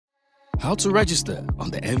How to register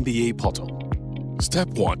on the MBA portal. Step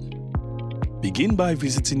 1. Begin by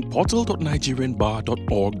visiting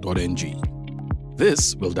portal.nigerianbar.org.ng.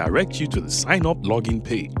 This will direct you to the Sign Up login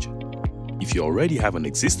page. If you already have an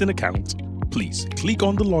existing account, please click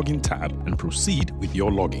on the Login tab and proceed with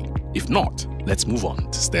your login. If not, let's move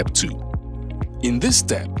on to Step 2. In this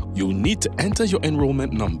step, you'll need to enter your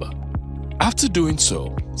enrollment number. After doing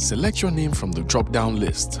so, select your name from the drop-down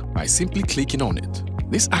list by simply clicking on it.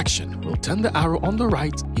 This action will turn the arrow on the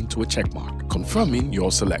right into a checkmark, confirming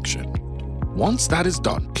your selection. Once that is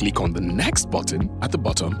done, click on the Next button at the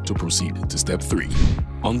bottom to proceed to Step 3.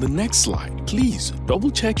 On the next slide, please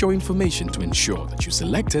double-check your information to ensure that you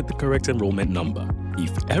selected the correct enrollment number.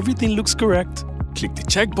 If everything looks correct, click the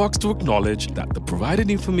checkbox to acknowledge that the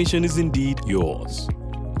provided information is indeed yours.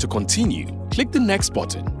 To continue, click the Next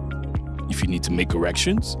button. If you need to make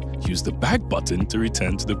corrections, use the Back button to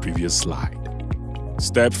return to the previous slide.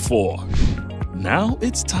 Step 4. Now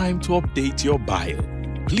it's time to update your bio.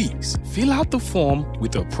 Please fill out the form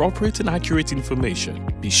with appropriate and accurate information.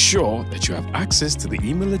 Be sure that you have access to the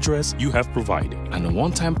email address you have provided, and a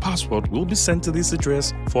one-time password will be sent to this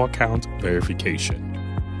address for account verification.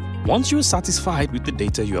 Once you are satisfied with the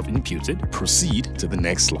data you have inputted, proceed to the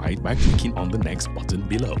next slide by clicking on the Next button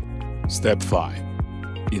below. Step 5.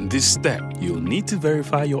 In this step, you'll need to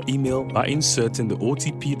verify your email by inserting the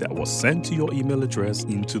OTP that was sent to your email address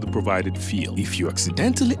into the provided field. If you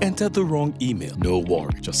accidentally entered the wrong email, no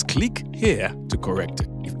worry, just click here to correct it.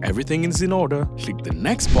 If everything is in order, click the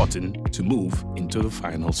Next button to move into the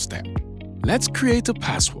final step. Let's create a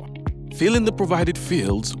password. Fill in the provided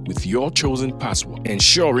fields with your chosen password,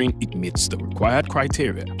 ensuring it meets the required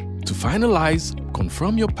criteria. To finalize,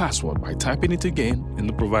 confirm your password by typing it again in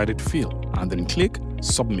the provided field and then click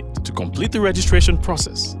Submit to complete the registration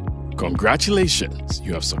process. Congratulations!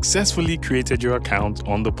 You have successfully created your account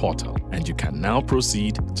on the portal and you can now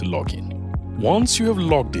proceed to log in. Once you have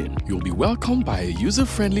logged in, you'll be welcomed by a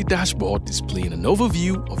user-friendly dashboard displaying an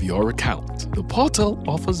overview of your account. The portal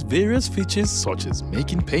offers various features such as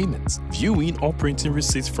making payments, viewing or printing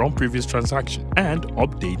receipts from previous transactions, and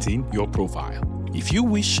updating your profile. If you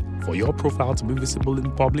wish for your profile to be visible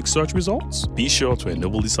in public search results, be sure to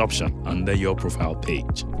enable this option under your profile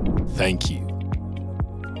page. Thank you.